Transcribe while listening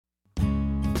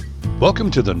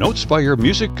Welcome to the Notespire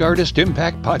Music Artist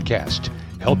Impact Podcast,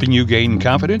 helping you gain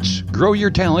confidence, grow your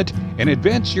talent, and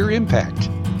advance your impact.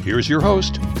 Here's your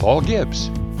host, Paul Gibbs.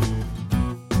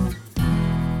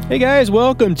 Hey guys,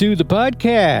 welcome to the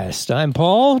podcast. I'm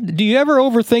Paul. Do you ever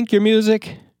overthink your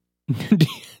music?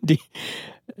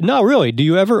 No, really. Do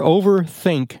you ever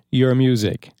overthink your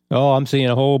music? Oh, I'm seeing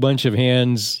a whole bunch of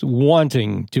hands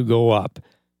wanting to go up.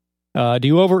 Do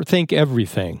you overthink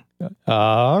everything?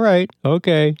 All right.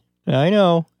 Okay. I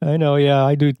know. Yeah,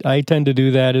 I do. I tend to do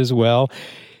that as well.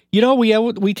 You know,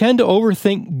 we tend to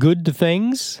overthink good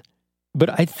things,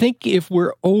 but I think if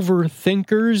we're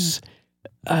overthinkers,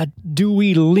 do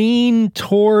we lean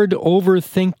toward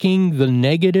overthinking the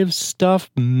negative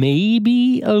stuff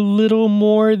maybe a little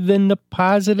more than the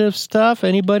positive stuff?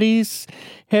 Anybody's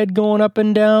head going up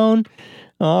and down?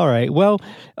 All right. Well,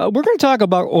 we're going to talk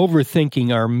about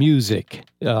overthinking our music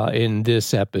in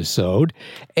this episode,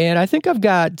 and I think I've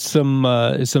got some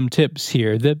tips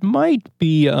here that might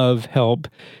be of help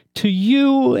to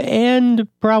you and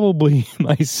probably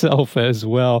myself as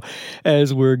well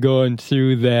as we're going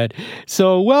through that.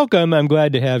 So welcome. I'm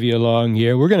glad to have you along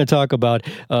here. We're going to talk about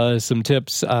some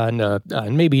tips on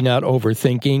maybe not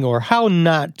overthinking, or how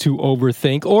not to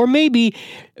overthink, or maybe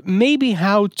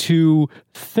how to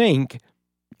think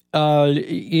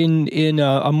in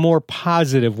a more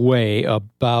positive way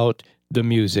about the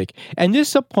music. And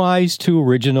this applies to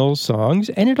original songs,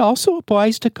 and it also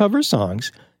applies to cover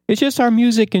songs. It's just our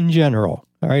music in general.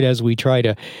 All right, as we try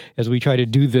to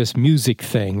do this music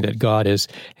thing that God has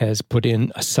put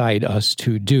aside us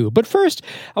to do. But first,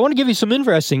 I want to give you some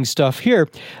interesting stuff here.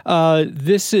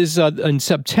 This is in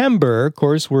September. Of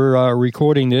course, we're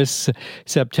recording this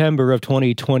September of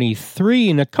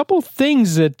 2023, and a couple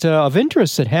things that of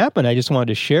interest that happened I just wanted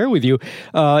to share with you.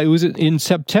 It was in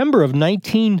September of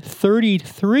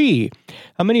 1933.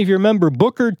 How many of you remember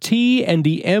Booker T and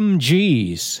the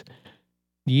MGs?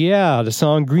 Yeah, the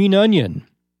song Green Onion.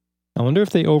 I wonder if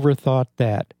they overthought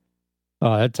that.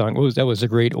 That song was a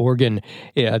great organ.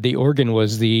 Yeah, the organ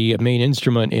was the main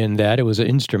instrument in that. It was an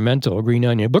instrumental, Green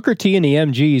Onion. Booker T and the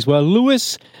MGs. Well,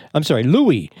 Louis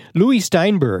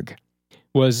Steinberg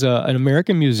was an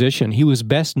American musician. He was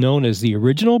best known as the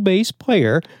original bass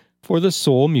player for the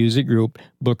soul music group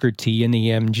Booker T and the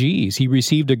MGs. He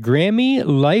received a Grammy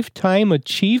Lifetime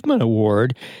Achievement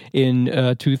Award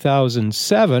in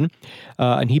 2007,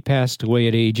 and he passed away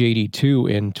at age 82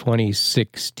 in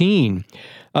 2016.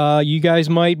 You guys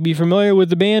might be familiar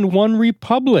with the band One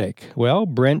Republic. Well,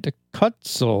 Brent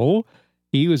Kutzel,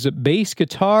 he was a bass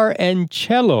guitar and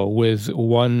cello with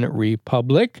One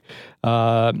Republic,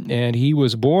 and he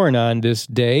was born on this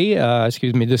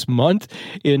month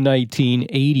in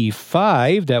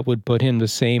 1985. That would put him the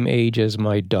same age as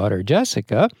my daughter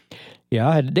Jessica.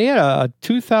 Yeah, they had a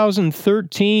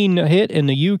 2013 hit in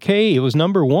the UK. It was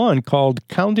number one, called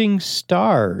Counting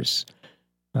Stars.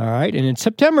 All right, and in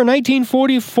September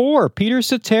 1944, Peter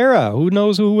Cetera, who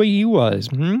knows who he was?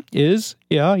 He's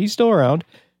still around.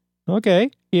 Okay,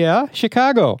 yeah,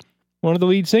 Chicago, one of the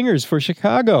lead singers for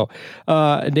Chicago.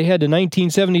 They had the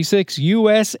 1976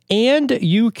 U.S. and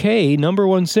U.K. number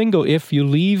one single, If You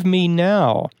Leave Me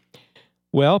Now.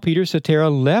 Well, Peter Cetera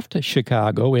left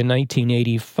Chicago in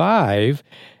 1985,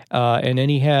 and then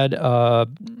he had, in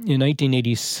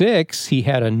 1986, he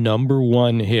had a number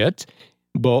one hit,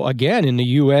 but again, in the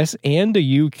U.S. and the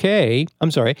U.K. I'm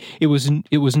sorry, it was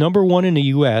number one in the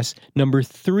U.S., number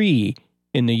three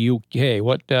in the UK.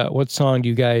 What song do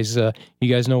you guys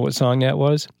know what song that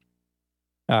was?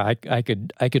 I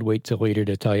could wait till later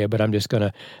to tell you, but I'm just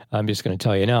gonna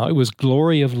tell you now. It was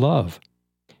Glory of Love,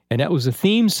 and that was a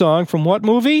theme song from what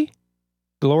movie?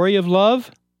 Glory of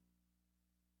Love.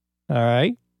 All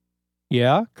right,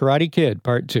 yeah, Karate Kid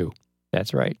Part 2.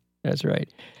 That's right.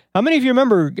 How many of you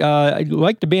remember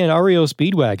like the band REO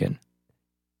Speedwagon?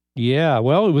 Yeah,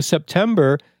 well, it was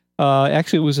September.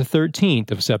 Actually, it was the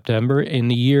 13th of September in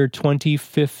the year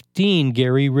 2015,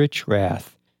 Gary Richrath.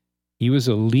 He was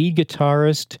a lead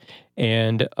guitarist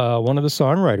and one of the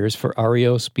songwriters for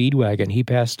REO Speedwagon. He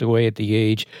passed away at the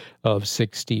age of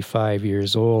 65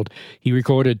 years old. He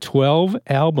recorded 12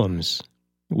 albums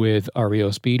with REO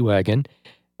Speedwagon,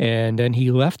 and then he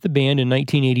left the band in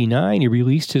 1989. He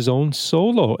released his own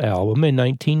solo album in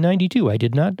 1992. I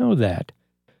did not know that.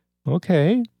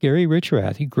 Okay, Gary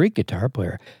Richrath, a great guitar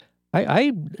player.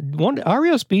 REO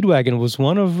Speedwagon was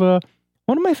one of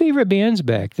my favorite bands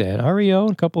back then. REO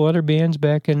and a couple other bands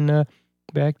back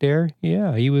there.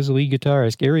 Yeah, he was the lead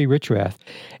guitarist, Gary Richrath.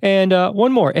 And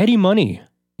one more, Eddie Money.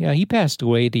 Yeah, he passed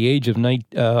away at the age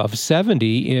of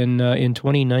 70 in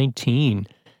 2019.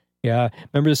 Yeah,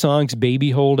 remember the songs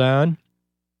 "Baby Hold On"?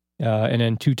 And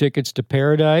then 2 Tickets to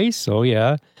Paradise. Oh,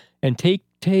 yeah. And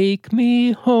Take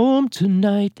Me Home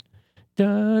Tonight.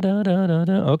 Da, da, da, da,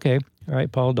 da. Okay. All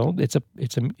right, Paul, don't. It's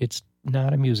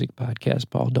not a music podcast,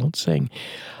 Paul. Don't sing.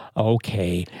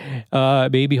 Okay.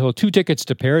 Baby Hole, 2 Tickets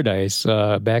to Paradise.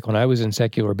 Back when I was in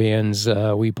secular bands,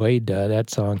 we played that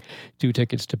song, 2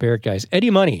 Tickets to Paradise.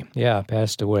 Eddie Money,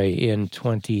 passed away in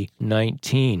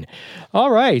 2019.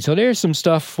 All right, so there's some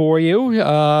stuff for you.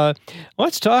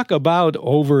 Let's talk about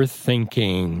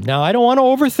overthinking. Now, I don't want to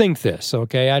overthink this,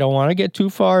 okay? I don't want to get too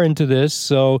far into this,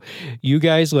 so you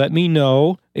guys let me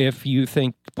know if you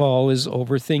think Paul is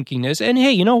overthinking this. And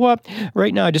hey, you know what?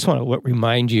 Right now, I just want to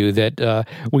remind you that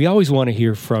we always want to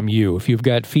hear from you. If you've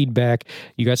got feedback,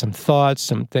 you got some thoughts,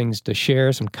 some things to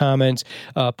share, some comments,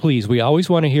 please, we always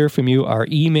want to hear from you. Our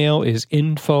email is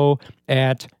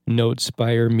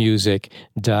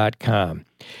info@notespiremusic.com.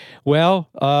 Well,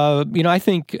 I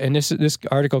think, and this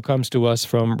article comes to us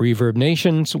from Reverb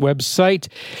Nation's website,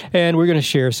 and we're going to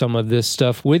share some of this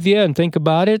stuff with you and think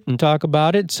about it and talk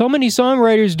about it. So many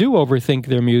songwriters do overthink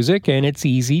their music, and it's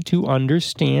easy to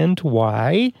understand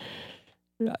why.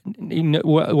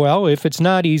 Well, if it's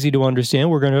not easy to understand,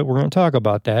 we're going to talk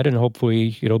about that, and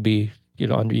hopefully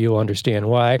you'll understand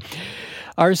why.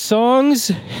 Our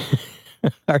songs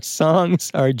are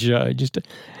judged.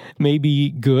 Maybe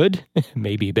good,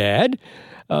 maybe bad,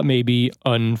 maybe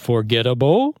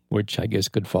unforgettable, which I guess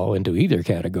could fall into either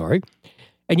category.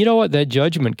 And you know what? That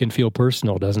judgment can feel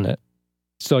personal, doesn't it?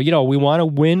 So, we want to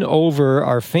win over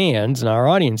our fans and our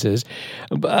audiences,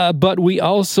 but we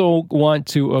also want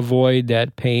to avoid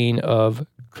that pain of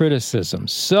criticism.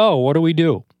 So what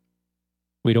do?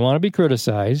 We don't want to be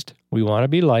criticized. We want to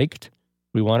be liked.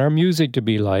 We want our music to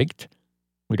be liked.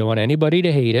 We don't want anybody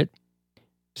to hate it.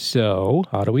 So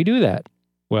how do we do that?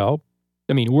 Well,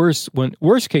 I mean, worst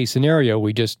case scenario,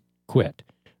 we just quit.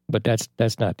 But that's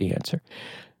not the answer.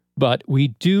 But we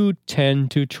do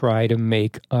tend to try to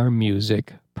make our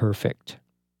music perfect.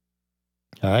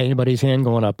 All right, anybody's hand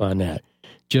going up on that?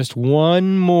 Just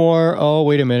one more. Oh,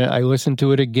 wait a minute. I listened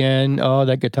to it again. Oh,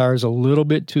 that guitar is a little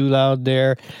bit too loud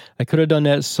there. I could have done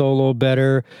that solo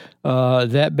better.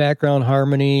 That background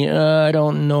harmony, I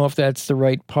don't know if that's the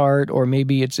right part, or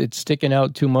maybe it's sticking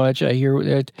out too much. I hear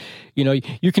that,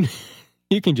 you can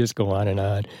just go on and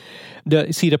on.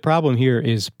 The problem here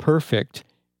is perfect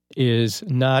is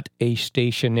not a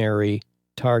stationary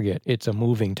target. It's a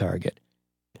moving target.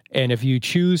 And if you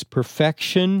choose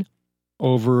perfection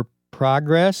over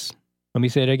progress, let me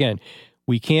say it again.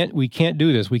 We can't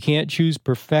do this. We can't choose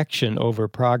perfection over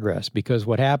progress, because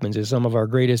what happens is some of our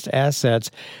greatest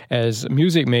assets as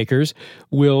music makers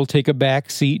will take a back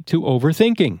seat to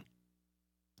overthinking.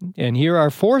 And here are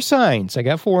 4 signs. I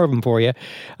got 4 of them for you.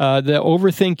 The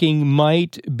overthinking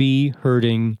might be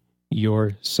hurting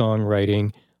your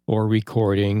songwriting or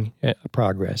recording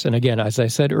progress. And again, as I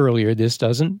said earlier, this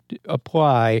doesn't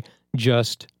apply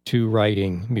just to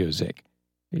writing music.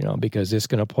 Because this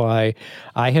can apply.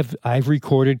 I've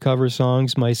recorded cover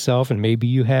songs myself, and maybe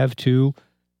you have too.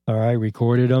 All right,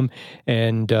 recorded them,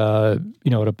 and so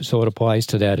it applies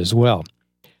to that as well.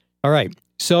 All right,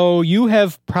 so you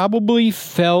have probably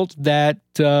felt that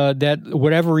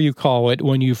whatever you call it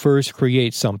when you first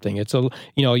create something. It's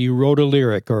you wrote a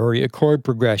lyric or a chord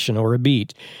progression or a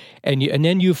beat, and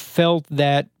then you felt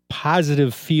that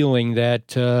positive feeling, that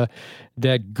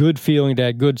good feeling,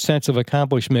 that good sense of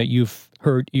accomplishment. You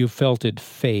felt it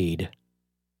fade.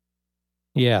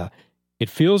 Yeah, it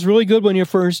feels really good when you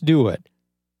first do it.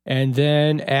 And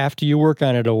then after you work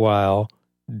on it a while,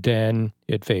 then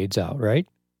it fades out, right?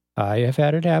 I have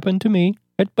had it happen to me.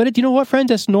 But you know what, friend?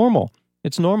 That's normal.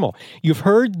 It's normal. You've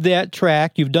heard that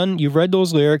track. You've read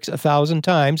those lyrics 1,000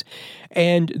 times,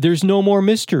 and there's no more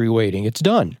mystery waiting. It's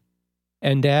done.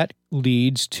 And that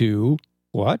leads to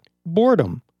what?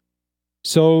 Boredom.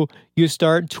 So you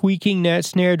start tweaking that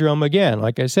snare drum again.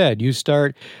 Like I said, you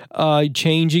start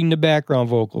changing the background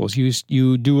vocals.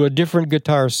 You do a different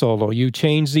guitar solo. You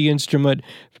change the instrument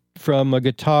from a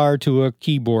guitar to a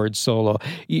keyboard solo.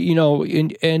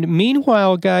 And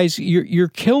meanwhile, guys, you're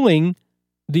killing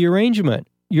the arrangement.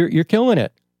 You're killing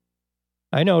it.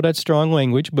 I know that's strong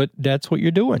language, but that's what you're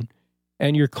doing.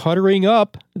 And you're cluttering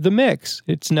up the mix.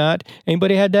 It's not.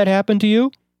 Anybody had that happen to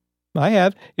you? I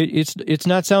have. It's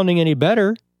not sounding any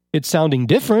better. It's sounding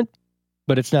different,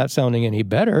 but it's not sounding any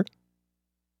better.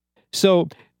 So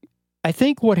I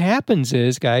think what happens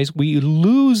is, guys, we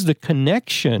lose the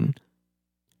connection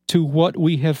to what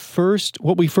we first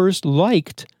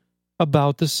liked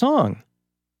about the song.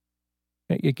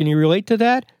 Can you relate to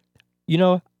that?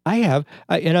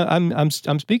 I'm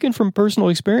speaking from personal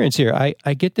experience here.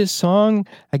 I get this song,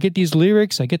 I get these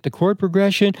lyrics, I get the chord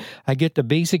progression, I get the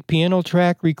basic piano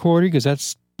track recorded, because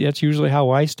that's usually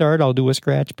how I start. I'll do a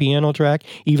scratch piano track,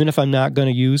 even if I'm not going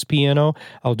to use piano.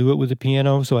 I'll do it with the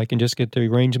piano so I can just get the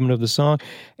arrangement of the song,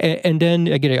 and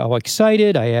then I get all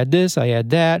excited. I add this, I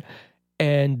add that,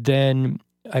 and then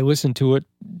I listen to it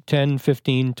 10,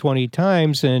 15, 20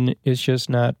 times, and it's just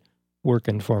not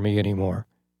working for me anymore,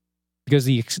 because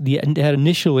that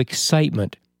initial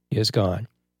excitement is gone.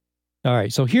 All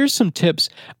right, so here's some tips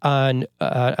on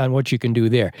what you can do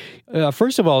there.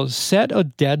 First of all, set a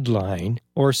deadline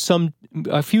or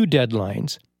a few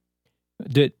deadlines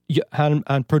that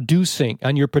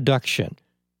on your production.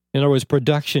 In other words,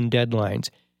 production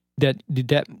deadlines that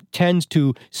tends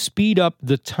to speed up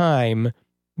the time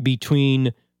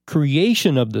between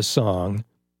creation of the song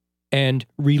and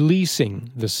releasing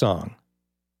the song.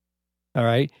 All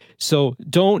right. So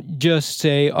don't just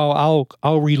say, "Oh,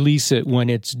 I'll release it when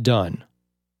it's done,"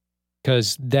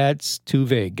 because that's too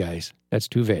vague, guys. That's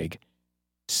too vague.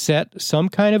 Set some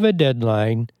kind of a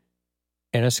deadline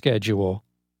and a schedule.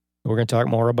 We're going to talk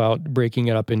more about breaking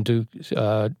it up into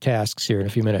tasks here in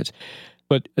a few minutes.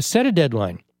 But set a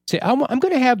deadline. Say, I'm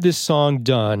going to have this song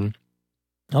done.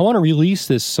 I want to release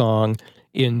this song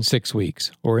in 6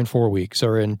 weeks or in 4 weeks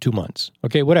or in 2 months.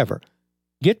 Okay, whatever.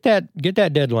 Get that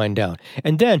deadline down.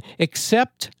 And then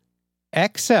accept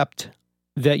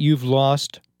that you've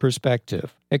lost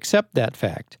perspective. Accept that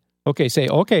fact. Okay, say,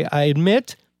 okay, I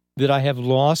admit that I have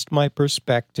lost my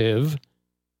perspective,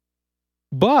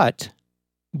 but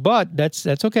that's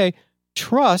okay.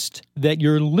 Trust that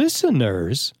your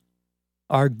listeners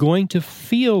are going to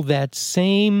feel that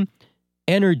same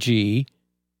energy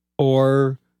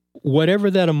or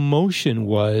whatever that emotion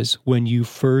was when you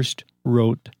first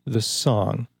wrote the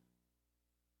song,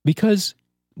 because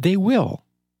they will.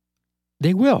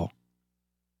 They will.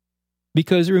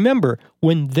 Because remember,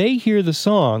 when they hear the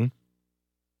song,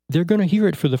 they're going to hear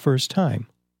it for the first time,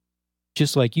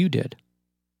 just like you did.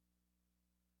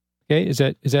 Okay, is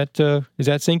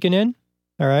that sinking in?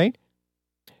 All right.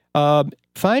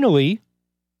 Finally,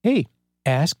 hey,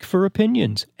 ask for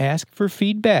opinions, ask for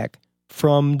feedback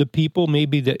from the people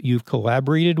maybe that you've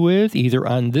collaborated with, either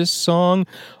on this song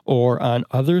or on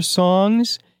other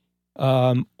songs.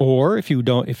 Or if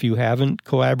you haven't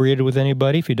collaborated with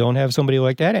anybody, if you don't have somebody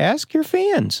like that, ask your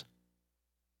fans.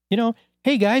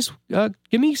 Hey guys,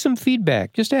 give me some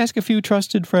feedback. Just ask a few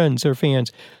trusted friends or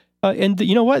fans. And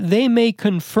you know what? They may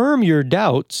confirm your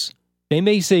doubts. They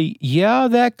may say, yeah,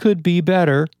 that could be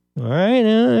better. All right,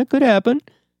 that could happen.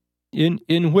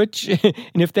 In which,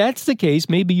 and if that's the case,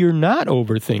 maybe you're not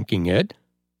overthinking it.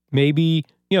 Maybe,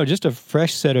 just a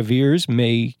fresh set of ears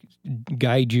may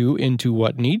guide you into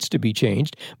what needs to be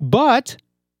changed. But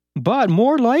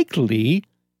more likely,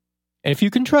 if you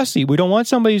can trust it, we don't want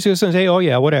somebody who's going to say, oh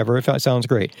yeah, whatever, if that sounds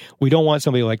great. We don't want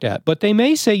somebody like that. But they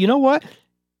may say, you know what?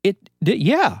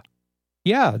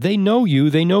 Yeah, they know you.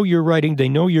 They know your writing. They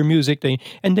know your music.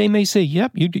 And they may say,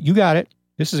 yep, you got it.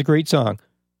 This is a great song.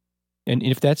 And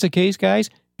if that's the case, guys,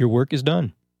 your work is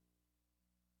done.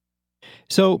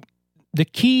 So the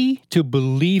key to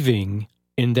believing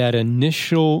in that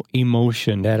initial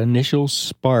emotion, that initial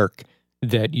spark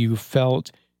that you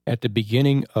felt at the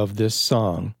beginning of this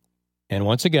song, and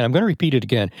once again, I'm going to repeat it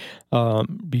again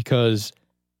because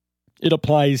it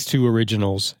applies to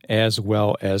originals as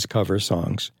well as cover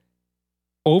songs.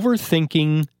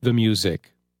 Overthinking the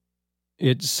music,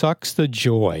 it sucks the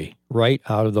joy right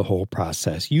out of the whole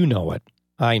process. You know it.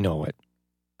 I know it.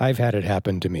 I've had it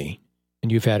happen to me,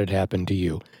 and you've had it happen to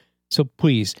you. So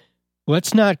please,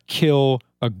 let's not kill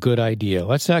a good idea.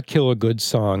 Let's not kill a good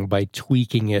song by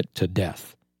tweaking it to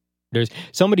death.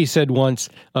 Somebody said once,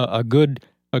 a good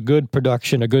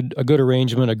production, a good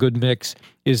arrangement, a good mix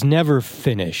is never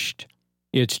finished.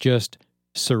 It's just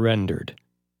surrendered.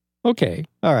 Okay,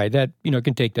 all right. That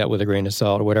can take that with a grain of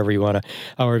salt, or however you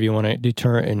want to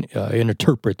deter and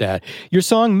interpret that. Your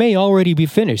song may already be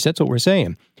finished. That's what we're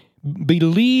saying.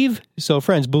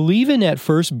 Friends, believe in that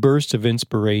first burst of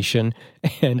inspiration,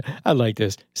 and I like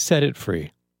this. Set it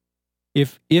free.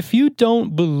 If you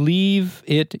don't believe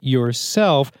it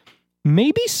yourself,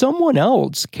 maybe someone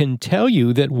else can tell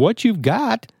you that what you've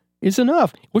got is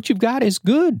enough. What you've got is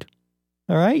good.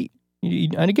 All right.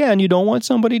 And again, you don't want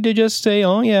somebody to just say,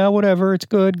 "Oh yeah, whatever, it's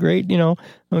good, great."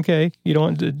 Okay. You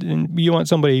want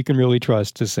somebody you can really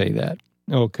trust to say that.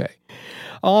 Okay.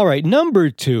 All right.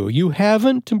 Number 2, you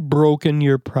haven't broken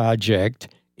your project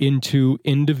into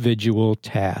individual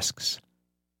tasks.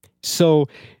 So,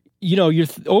 your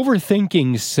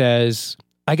overthinking says,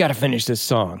 "I got to finish this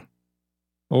song."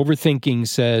 Overthinking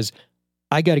says,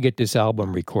 I got to get this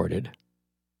album recorded.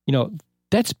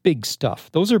 That's big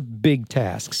stuff. Those are big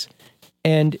tasks.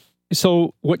 And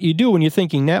so what you do when you're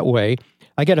thinking that way,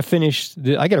 I got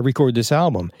to record this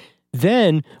album.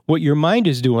 Then what your mind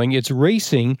is doing, it's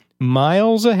racing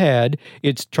miles ahead.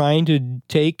 It's trying to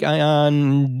take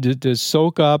on, to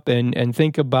soak up and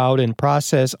think about and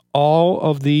process all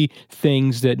of the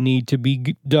things that need to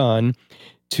be done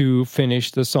to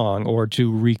finish the song or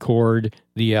to record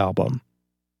the album.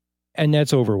 And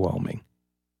that's overwhelming.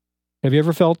 Have you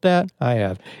ever felt that? I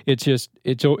have.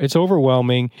 It's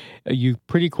overwhelming. You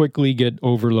pretty quickly get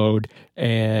overload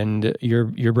and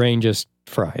your brain just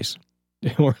fries,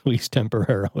 or at least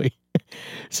temporarily.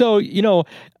 So,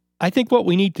 I think what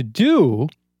we need to do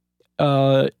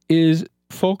is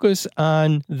focus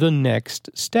on the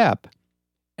next step.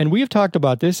 And we have talked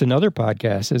about this in other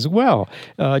podcasts as well.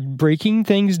 Breaking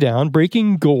things down,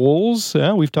 breaking goals.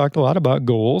 We've talked a lot about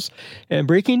goals and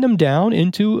breaking them down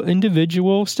into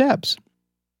individual steps.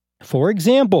 For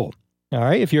example, all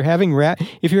right, if you're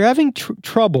having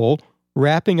trouble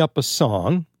wrapping up a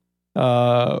song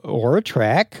or a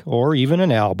track or even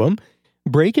an album,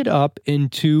 break it up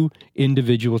into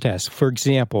individual tasks. For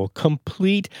example,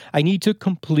 I need to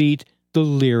complete the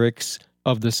lyrics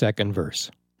of the second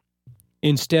verse.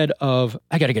 Instead of,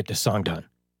 I got to get this song done.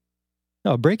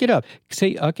 No, break it up.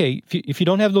 Say, okay, if you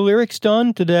don't have the lyrics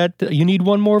done to that, you need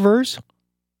one more verse.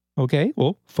 Okay,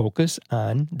 well, focus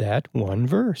on that one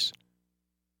verse.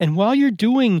 And how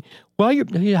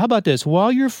about this?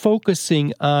 While you're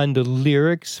focusing on the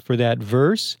lyrics for that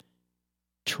verse,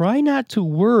 try not to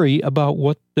worry about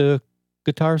what the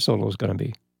guitar solo is going to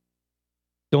be.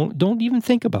 Don't even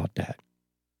think about that.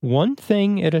 One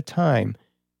thing at a time.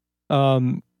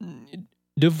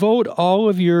 Devote all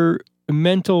of your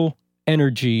mental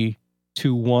energy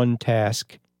to one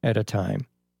task at a time.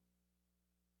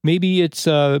 Maybe it's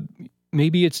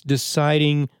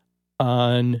deciding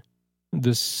on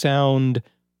the sound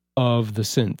of the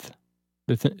synth,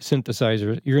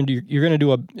 synthesizer. You're going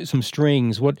to do some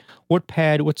strings. What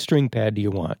string pad do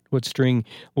you want? What string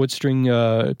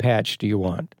patch do you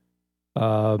want?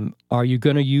 Are you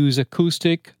going to use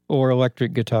acoustic or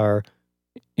electric guitar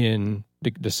in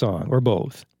the song, or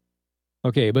both?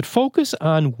 Okay, but focus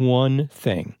on one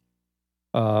thing.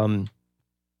 All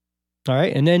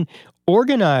right, and then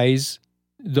organize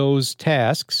those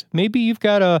tasks. Maybe you've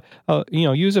got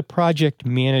use a project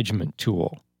management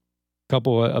tool. A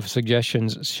couple of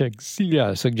suggestions are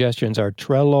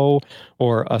Trello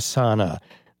or Asana.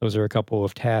 Those are a couple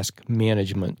of task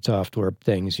management software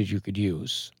things that you could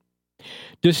use.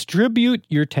 Distribute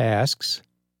your tasks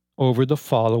over the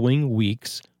following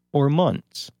weeks or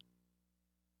months,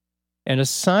 and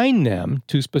assign them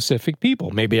to specific people.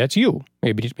 Maybe that's you.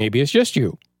 Maybe it's just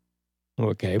you.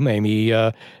 Okay, maybe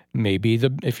if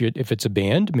it's a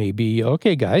band, maybe,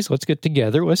 okay, guys, let's get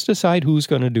together. Let's decide who's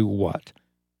going to do what.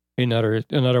 In other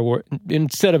words,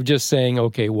 instead of just saying,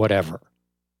 okay, whatever.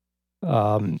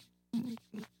 Let's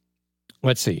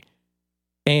see.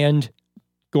 And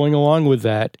going along with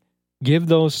that, give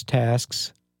those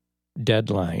tasks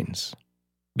deadlines.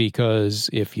 Because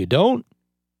if you don't,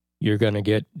 you're going to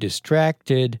get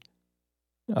distracted.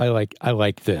 I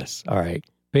like this. All right.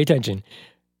 Pay attention.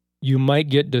 You might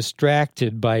get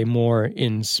distracted by more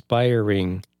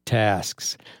inspiring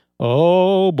tasks.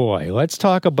 Oh boy, let's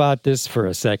talk about this for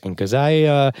a second, because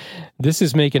this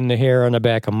is making the hair on the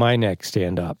back of my neck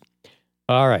stand up.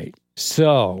 All right.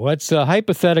 So let's a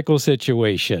hypothetical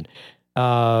situation.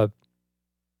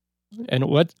 And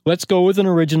let's go with an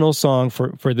original song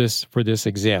for this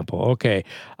example. Okay,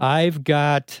 I've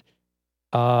got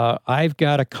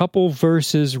a couple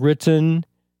verses written.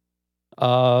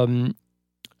 I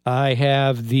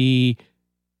have the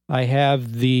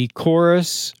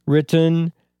chorus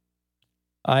written.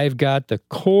 I've got the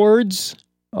chords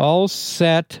all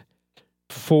set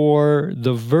for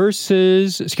the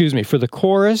verses. For the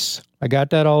chorus. I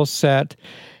got that all set.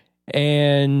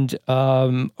 And,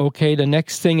 okay, the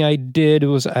next thing I did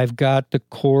was I've got the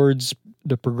chords,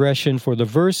 the progression for the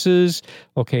verses.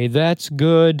 Okay, that's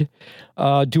good.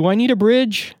 Do I need a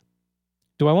bridge?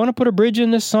 Do I want to put a bridge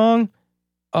in this song?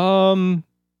 I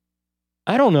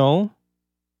don't know,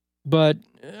 but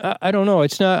I don't know. I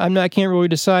can't really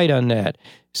decide on that.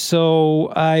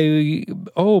 So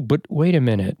but wait a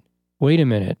minute.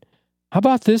 How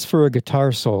about this for a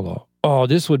guitar solo? Oh,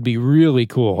 this would be really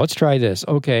cool. Let's try this.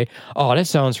 Okay. Oh, that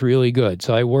sounds really good.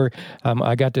 So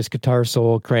I got this guitar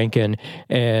solo cranking,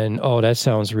 and oh, that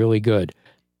sounds really good.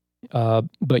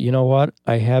 But you know what?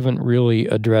 I haven't really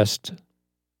addressed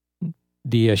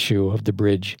the issue of the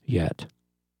bridge yet.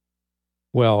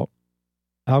 Well,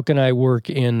 How can I work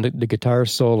in the guitar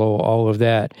solo, all of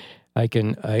that? I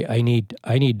need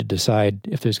to decide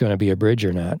if there's going to be a bridge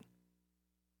or not.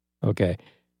 Okay.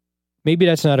 Maybe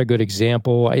that's not a good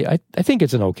example. I think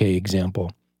it's an okay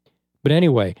example. But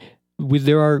anyway,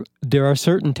 there are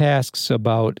certain tasks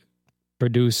about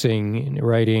producing,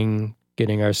 writing,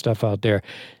 getting our stuff out there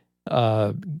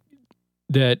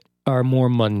that are more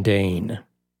mundane,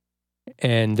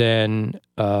 and then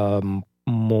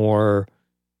more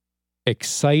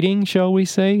exciting, shall we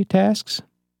say, tasks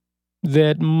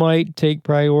that might take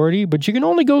priority, but you can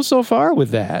only go so far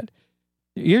with that.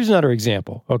 Here's another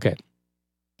example. Okay.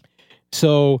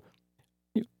 So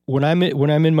when I'm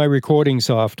in my recording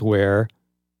software,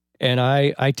 and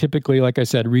I typically, like I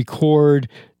said, record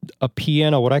a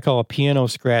piano, what I call a piano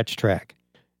scratch track.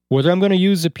 Whether I'm going to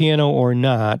use the piano or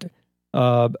not,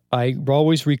 I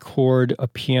always record a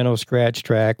piano scratch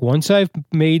track. Once I've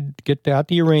got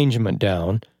the arrangement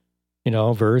down,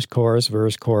 verse,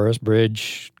 chorus,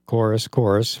 bridge,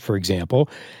 chorus, for example,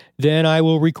 then I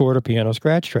will record a piano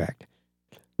scratch track.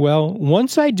 Well,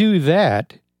 once I do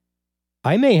that,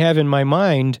 I may have in my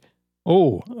mind,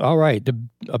 oh, all right,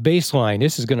 a bass line,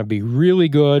 this is going to be really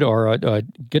good, or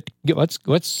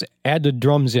let's add the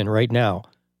drums in right now.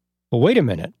 Well, wait a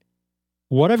minute.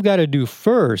 What I've got to do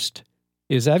first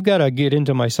is I've got to get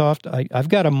into my I've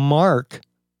got to mark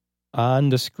on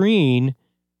the screen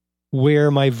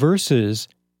where my verses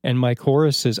and my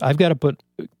choruses, I've got to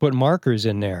put markers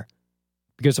in there.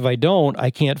 Because if I don't, I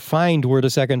can't find where the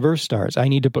second verse starts. I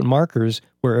need to put markers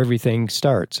where everything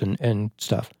starts and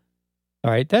stuff.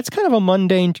 All right, that's kind of a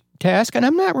mundane task, and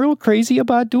I'm not real crazy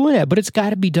about doing that, but it's got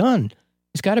to be done.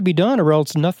 It's got to be done, or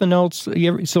else nothing else,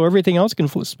 so everything else can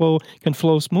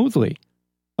flow smoothly.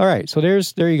 All right, so there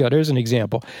you go. There's an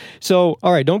example. So,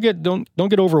 all right, don't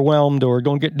get overwhelmed or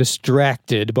don't get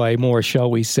distracted by more,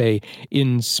 shall we say,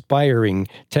 inspiring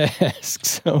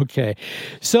tasks. Okay,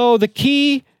 so the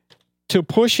key to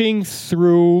pushing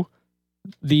through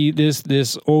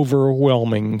this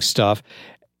overwhelming stuff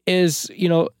is,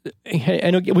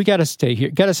 and we got to stay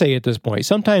here. Got to say at this point,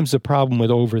 sometimes the problem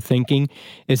with overthinking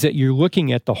is that you're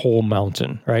looking at the whole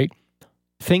mountain, right?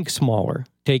 Think smaller.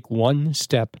 Take one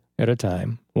step at a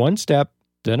time. One step,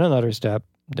 then another step,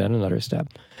 then another step.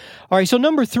 All right, so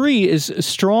number 3 is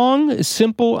strong,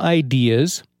 simple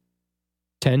ideas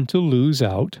tend to lose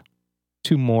out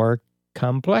to more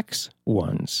complex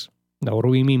ones. Now, what do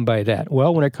we mean by that?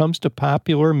 Well, when it comes to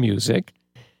popular music,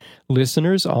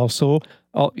 listeners often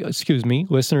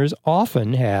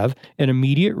have an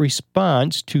immediate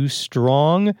response to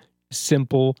strong,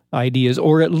 simple ideas,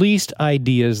 or at least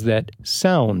ideas that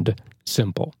sound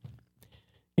simple.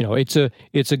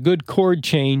 It's a good chord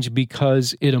change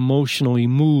because it emotionally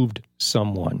moved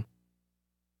someone,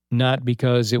 not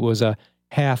because it was a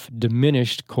half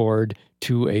diminished chord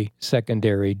to a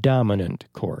secondary dominant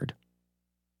chord.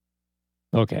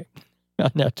 Okay.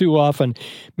 Now, too often,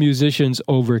 musicians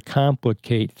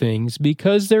overcomplicate things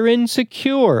because they're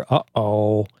insecure.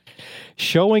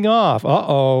 Showing off.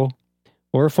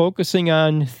 Or focusing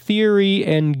on theory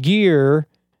and gear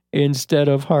instead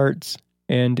of hearts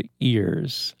and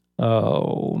ears.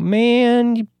 Oh,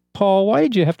 man, Paul, why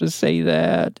did you have to say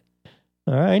that?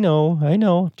 I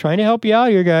know. Trying to help you out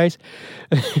here, guys.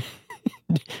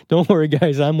 Don't worry,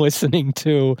 guys. I'm listening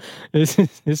too. This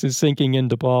is sinking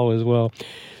into Paul as well.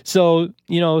 So,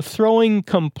 throwing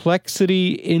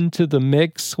complexity into the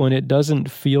mix when it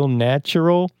doesn't feel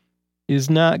natural is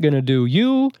not going to do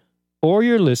you or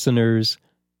your listeners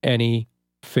any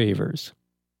favors.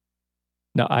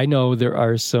 Now, I know there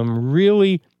are some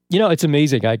really, it's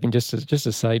amazing. I can just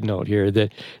a side note here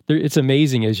that it's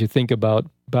amazing as you think about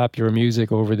popular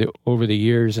music over the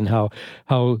years and how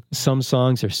some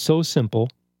songs are so simple,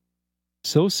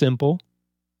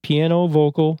 piano,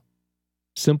 vocal,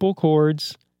 simple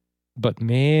chords, but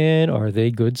man, are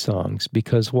they good songs.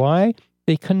 Because why?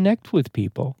 They connect with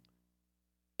people.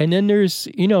 And then there's,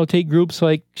 take groups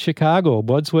like Chicago,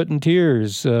 Blood, Sweat, and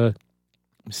Tears,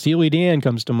 Steely Dan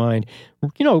comes to mind,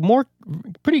 more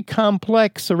pretty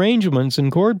complex arrangements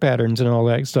and chord patterns and all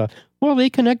that stuff. Well, they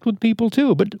connect with people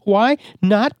too. But why?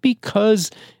 Not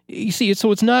because, you see,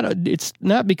 it's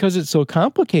not because it's so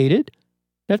complicated.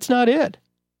 That's not it.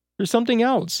 There's something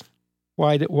else.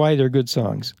 Why they're good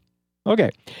songs. Okay.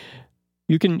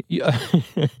 You can,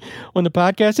 when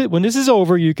this is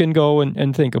over, you can go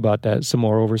and think about that some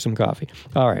more over some coffee.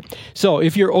 All right. So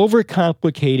if you're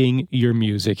overcomplicating your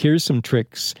music, here's some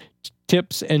tips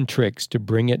and tricks to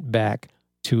bring it back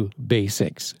to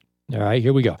basics. All right,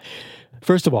 here we go.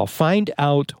 First of all, find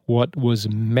out what was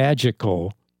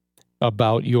magical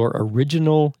about your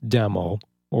original demo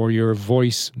or your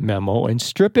voice memo and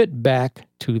strip it back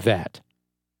to that.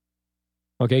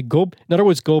 Okay, in other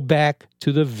words, go back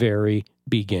to the very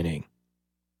beginning.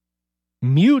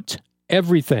 Mute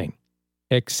everything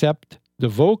except the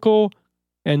vocal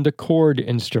and the chord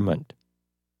instrument.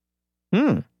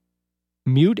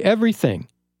 Mute everything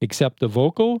except the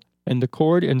vocal and the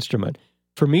chord instrument.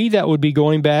 For me, that would be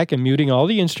going back and muting all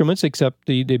the instruments except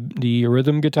the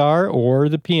rhythm guitar or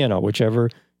the piano, whichever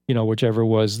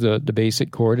was the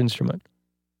basic chord instrument.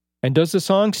 And does the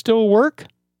song still work?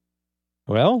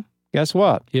 Well, guess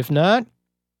what? If not,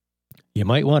 you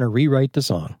might want to rewrite the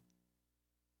song.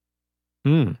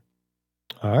 All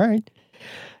right.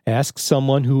 Ask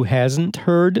someone who hasn't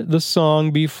heard the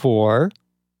song before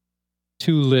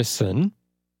to listen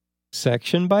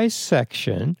section by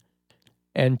section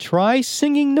and try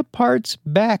singing the parts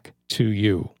back to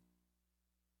you.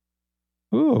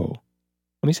 Ooh.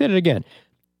 Let me say it again.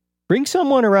 Bring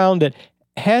someone around that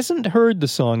hasn't heard the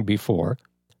song before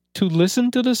to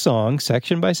listen to the song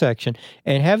section by section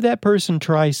and have that person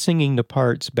try singing the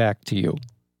parts back to you.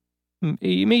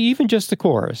 Maybe even just the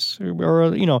chorus or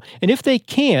and if they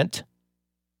can't,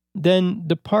 then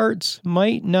the parts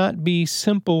might not be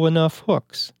simple enough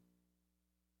hooks.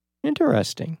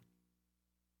 Interesting.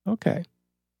 Okay.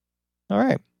 All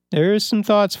right. There's some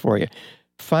thoughts for you.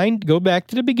 Go back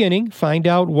to the beginning, find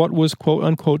out what was quote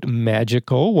unquote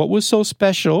magical, what was so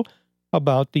special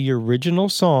about the original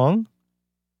song.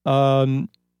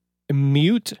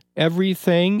 Mute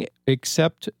everything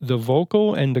except the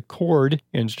vocal and the chord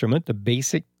instrument, the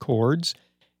basic chords,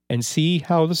 and see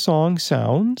how the song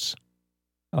sounds.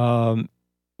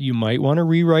 You might want to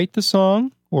rewrite the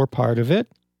song or part of it.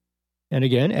 And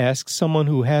again, ask someone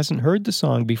who hasn't heard the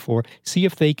song before, see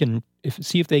if they can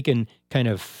kind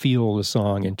of feel the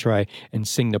song and try and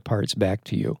sing the parts back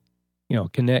to you.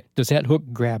 Does that hook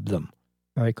grab them?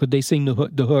 All right, could they sing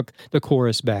the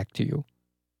chorus back to you?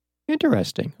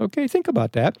 Interesting. Okay, think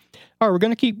about that. All right, we're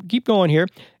going to keep going here.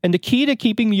 And the key to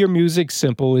keeping your music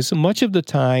simple is much of the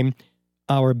time,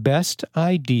 our best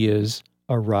ideas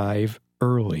arrive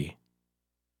early.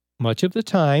 Much of the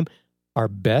time, our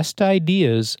best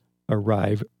ideas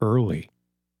arrive early.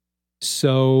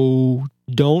 So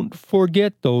don't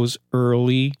forget those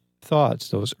early thoughts,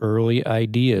 those early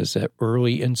ideas, that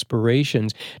early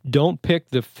inspirations. Don't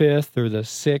pick the fifth or the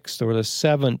sixth or the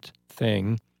seventh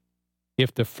thing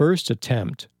if the first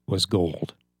attempt was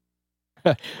gold.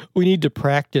 We need to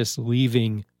practice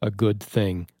leaving a good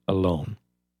thing alone.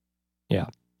 Yeah,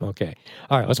 okay.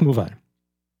 All right, let's move on.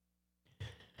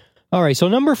 All right, so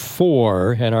number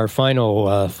 4, and our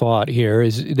final thought here,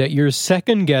 is that you're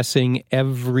second-guessing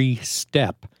every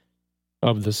step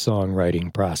of the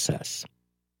songwriting process.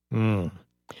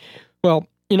 Well,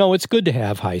 it's good to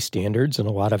have high standards and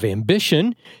a lot of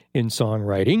ambition in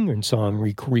songwriting and song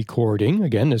recording.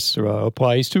 Again, this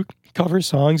applies to cover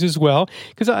songs as well.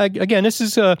 Because again,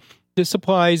 this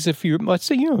applies if let's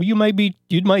say you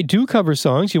might do cover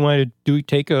songs. You want to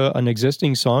take an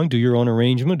existing song, do your own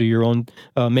arrangement, do your own,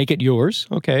 make it yours.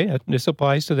 Okay, this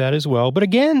applies to that as well. But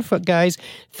again, guys,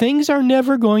 things are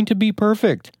never going to be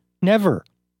perfect. Never.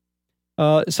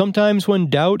 Sometimes when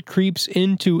doubt creeps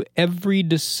into every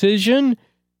decision,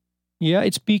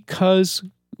 it's because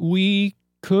we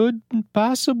could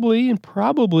possibly and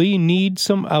probably need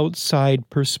some outside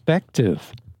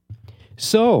perspective.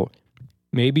 So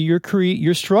maybe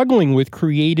you're struggling with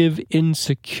creative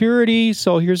insecurity.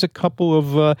 So here's a couple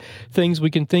of things we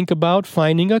can think about.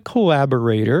 Finding a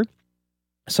collaborator,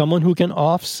 someone who can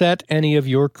offset any of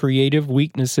your creative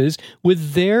weaknesses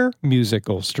with their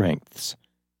musical strengths.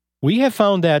 We have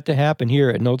found that to happen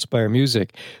here at Notes by Our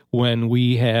Music when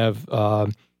we have,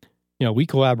 we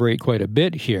collaborate quite a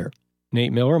bit here.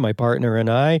 Nate Miller, my partner, and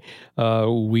I,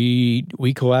 we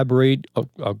collaborate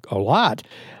a lot.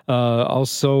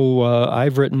 Also,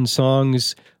 I've written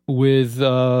songs with,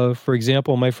 for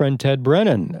example, my friend Ted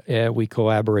Brennan. We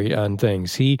collaborate on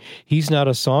things. He's not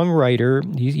a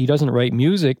songwriter. He doesn't write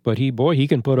music, but he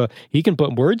can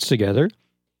put words together.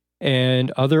 And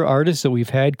other artists that we've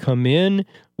had come in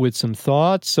with some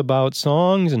thoughts about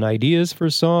songs and ideas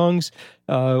for songs,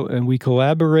 and we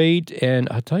collaborate. And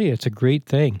I'll tell you, it's a great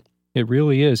thing. It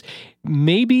really is.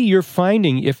 Maybe you're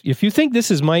finding, if you think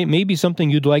this is maybe something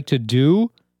you'd like to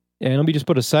do, and let me just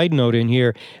put a side note in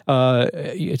here,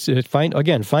 find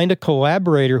a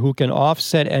collaborator who can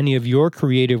offset any of your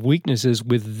creative weaknesses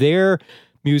with their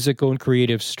musical and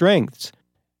creative strengths.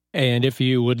 And if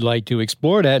you would like to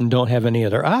explore that and don't have any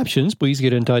other options, please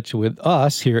get in touch with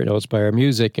us here at Notes by Our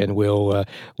Music, and we'll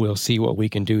see what we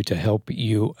can do to help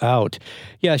you out.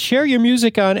 Yeah, share your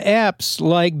music on apps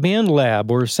like BandLab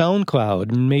or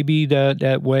SoundCloud, and maybe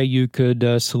that way you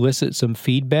could solicit some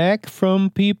feedback from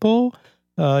people.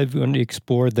 if you want to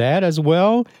explore that as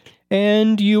well.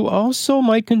 And you also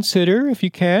might consider, if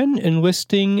you can,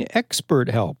 enlisting expert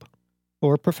help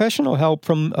or professional help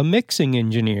from a mixing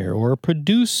engineer or a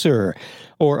producer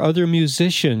or other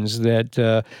musicians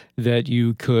that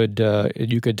you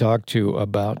could talk to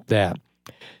about that.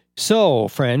 So,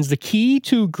 friends, the key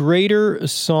to greater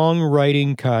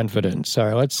songwriting confidence. All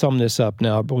right, let's sum this up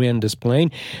now. We'll end this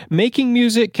plane. Making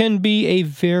music can be a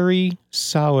very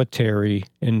solitary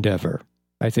endeavor.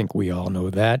 I think we all know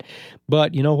that.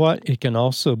 But you know what? It can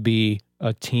also be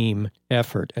a team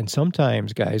effort. And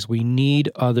sometimes, guys, we need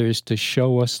others to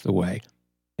show us the way.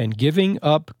 And giving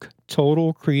up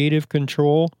total creative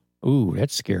control, ooh,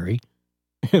 that's scary.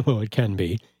 Well, it can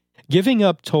be. Giving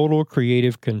up total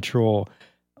creative control,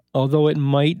 although it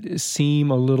might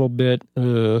seem a little bit,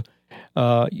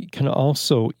 can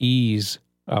also ease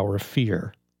our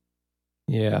fear.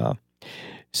 Yeah.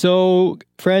 So,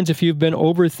 friends, if you've been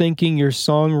overthinking your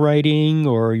songwriting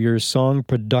or your song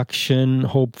production,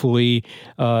 hopefully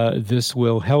this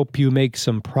will help you make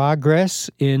some progress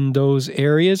in those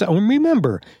areas. And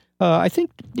remember, I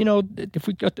think, if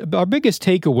we got our biggest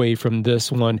takeaway from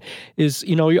this one is,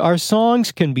 our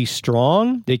songs can be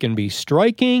strong, they can be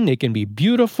striking, they can be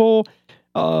beautiful,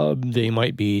 they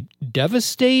might be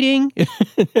devastating,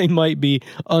 they might be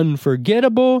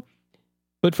unforgettable.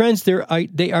 But friends,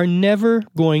 they are never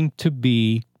going to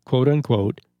be, quote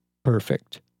unquote,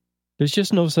 perfect. There's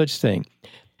just no such thing.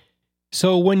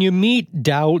 So when you meet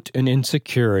doubt and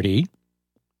insecurity,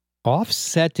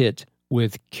 offset it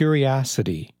with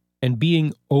curiosity and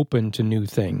being open to new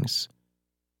things.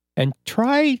 And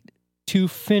try to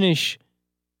finish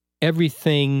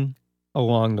everything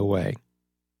along the way.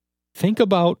 Think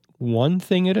about one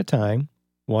thing at a time,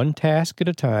 one task at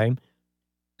a time,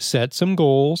 set some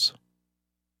goals.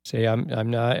 Say,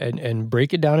 I'm not, and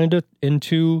break it down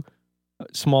into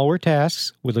smaller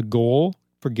tasks with a goal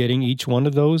for getting each one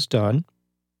of those done.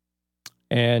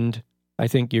 And I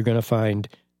think you're going to find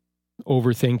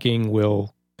overthinking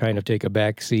will kind of take a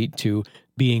backseat to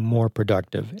being more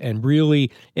productive and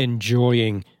really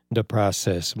enjoying the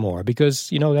process more. Because,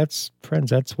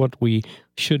 that's what we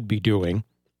should be doing.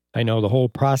 I know the whole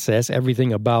process,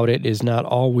 everything about it is not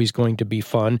always going to be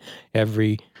fun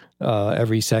every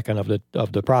second of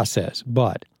the process,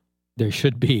 but there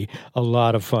should be a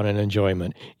lot of fun and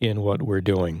enjoyment in what we're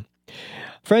doing.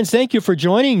 Friends, thank you for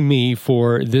joining me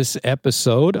for this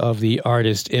episode of The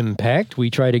Artist Impact. We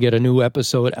try to get a new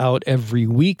episode out every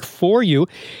week for you,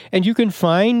 and you can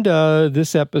find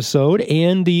this episode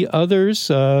and the others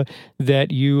that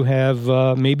you have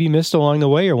maybe missed along the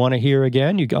way or want to hear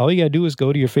again. All you got to do is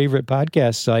go to your favorite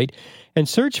podcast site and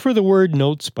search for the word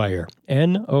Notespire,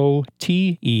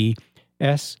 Notespire.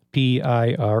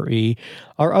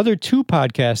 Our other two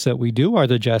podcasts that we do are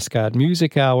the Just Got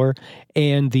Music Hour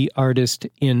and the Artist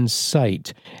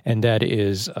Insight, and that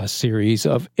is a series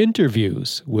of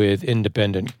interviews with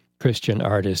independent Christian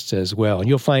artists as well. And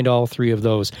you'll find all three of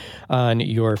those on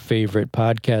your favorite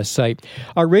podcast site.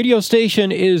 Our radio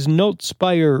station is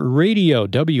Notespire Radio,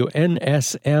 WNSMDB.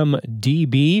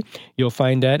 You'll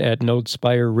find that at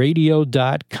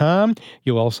notespireradio.com.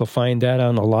 You'll also find that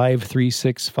on the Live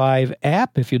 365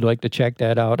 app if you'd like to check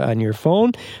that out on your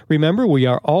phone. Remember, we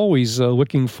are always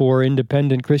looking for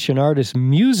independent Christian artist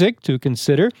music to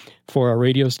consider for our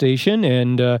radio station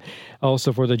and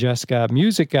also for the Just Got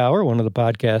Music Hour, one of the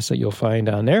podcasts that you'll find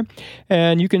on there.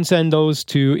 And you can send those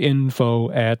to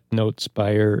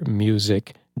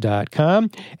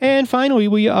info@notespirmusic.com. And finally,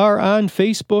 we are on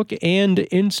Facebook and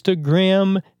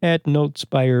Instagram at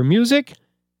Notespire Music,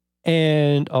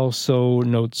 and also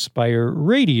Notespire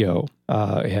Radio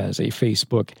has a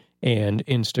Facebook and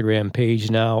Instagram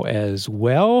page now as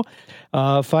well.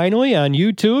 Finally, on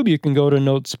YouTube, you can go to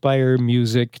Notespire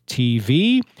Music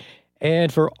TV.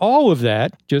 And for all of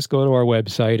that, just go to our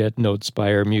website at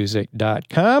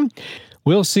notespiremusic.com.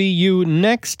 We'll see you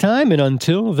next time. And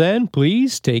until then,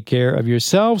 please take care of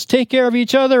yourselves. Take care of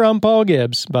each other. I'm Paul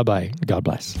Gibbs. Bye-bye. God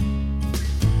bless.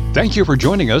 Thank you for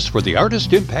joining us for the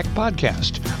Artist Impact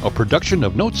Podcast, a production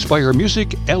of Notespire Music,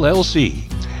 LLC.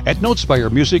 At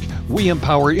Notespire Music, we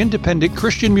empower independent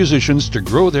Christian musicians to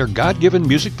grow their God-given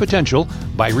music potential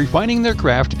by refining their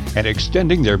craft and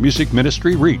extending their music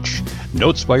ministry reach.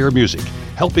 Notespire Music,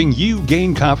 helping you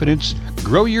gain confidence,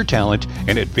 grow your talent,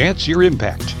 and advance your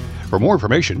impact. For more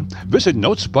information, visit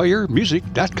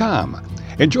notespiremusic.com.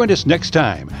 And join us next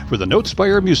time for the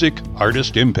Notespire Music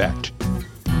Artist Impact.